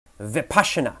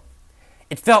Vipassana.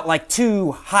 It felt like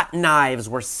two hot knives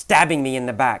were stabbing me in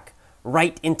the back,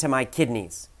 right into my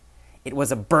kidneys. It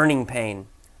was a burning pain,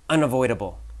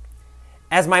 unavoidable.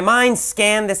 As my mind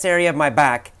scanned this area of my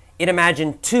back, it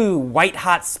imagined two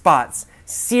white-hot spots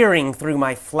searing through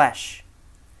my flesh.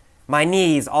 My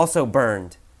knees also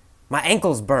burned. My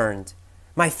ankles burned.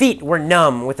 My feet were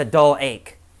numb with a dull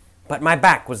ache. But my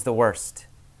back was the worst.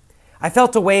 I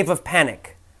felt a wave of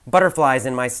panic, butterflies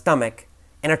in my stomach,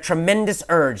 and a tremendous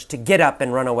urge to get up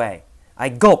and run away. I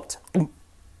gulped,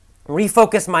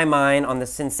 refocused my mind on the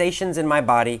sensations in my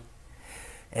body,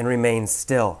 and remained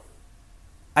still.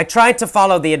 I tried to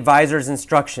follow the advisor's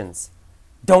instructions.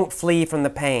 Don't flee from the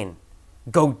pain.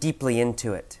 Go deeply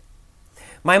into it.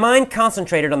 My mind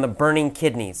concentrated on the burning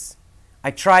kidneys.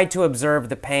 I tried to observe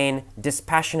the pain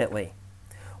dispassionately.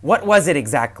 What was it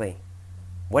exactly?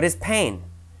 What is pain?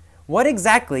 What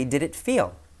exactly did it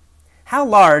feel? How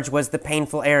large was the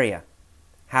painful area?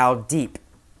 How deep?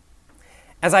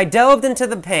 As I delved into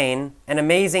the pain, an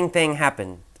amazing thing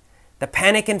happened. The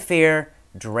panic and fear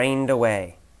drained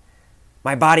away.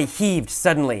 My body heaved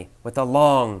suddenly with a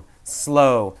long,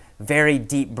 slow, very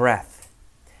deep breath.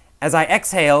 As I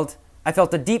exhaled, I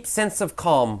felt a deep sense of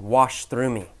calm wash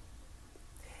through me.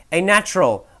 A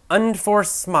natural,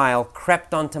 unforced smile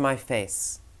crept onto my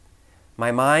face.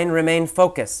 My mind remained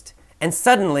focused, and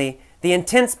suddenly the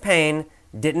intense pain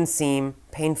didn't seem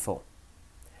painful.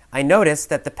 I noticed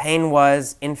that the pain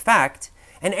was, in fact,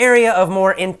 an area of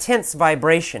more intense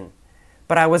vibration,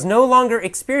 but I was no longer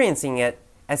experiencing it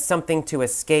as something to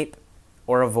escape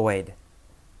or avoid.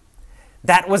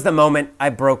 That was the moment I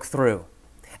broke through.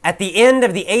 At the end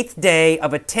of the 8th day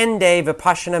of a 10-day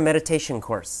Vipassana meditation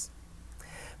course.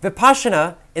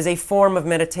 Vipassana is a form of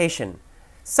meditation,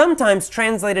 sometimes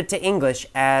translated to English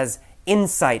as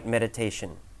insight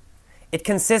meditation. It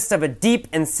consists of a deep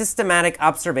and systematic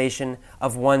observation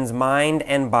of one's mind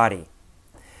and body.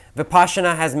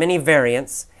 Vipassana has many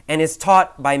variants and is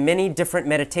taught by many different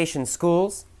meditation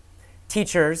schools,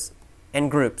 teachers, and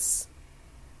groups.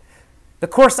 The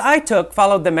course I took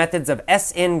followed the methods of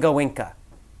S.N. Goenka.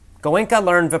 Goenka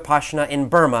learned Vipassana in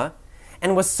Burma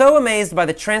and was so amazed by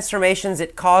the transformations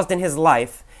it caused in his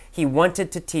life, he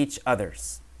wanted to teach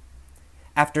others.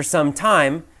 After some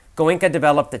time, Goenka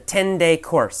developed a 10-day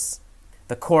course.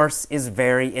 The course is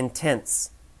very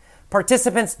intense.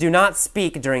 Participants do not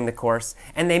speak during the course,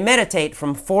 and they meditate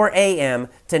from 4 a.m.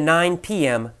 to 9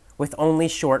 p.m. with only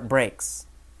short breaks.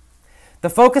 The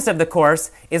focus of the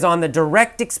course is on the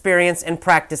direct experience and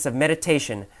practice of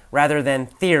meditation rather than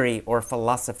theory or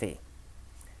philosophy.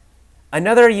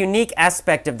 Another unique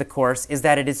aspect of the course is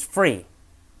that it is free.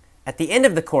 At the end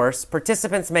of the course,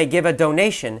 participants may give a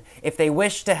donation if they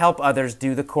wish to help others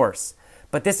do the course,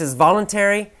 but this is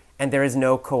voluntary and there is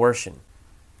no coercion.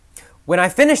 When I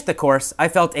finished the course, I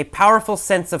felt a powerful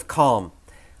sense of calm.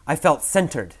 I felt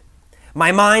centered.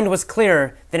 My mind was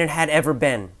clearer than it had ever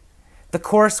been. The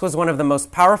course was one of the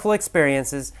most powerful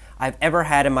experiences I've ever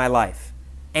had in my life,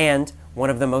 and one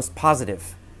of the most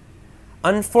positive.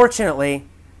 Unfortunately,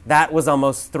 that was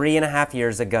almost 3.5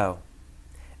 years ago.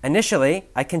 Initially,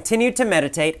 I continued to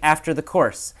meditate after the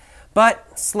course,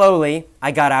 but slowly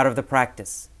I got out of the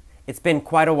practice. It's been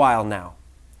quite a while now.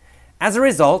 As a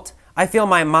result, I feel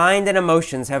my mind and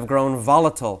emotions have grown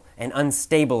volatile and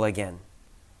unstable again,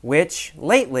 which,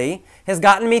 lately, has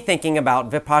gotten me thinking about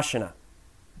Vipassana.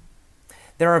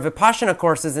 There are Vipassana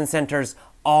courses in centers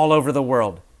all over the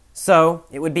world, so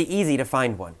it would be easy to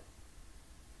find one.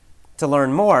 To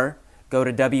learn more, go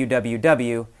to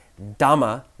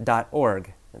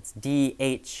www.dhamma.org. That's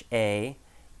DHAMMA.org.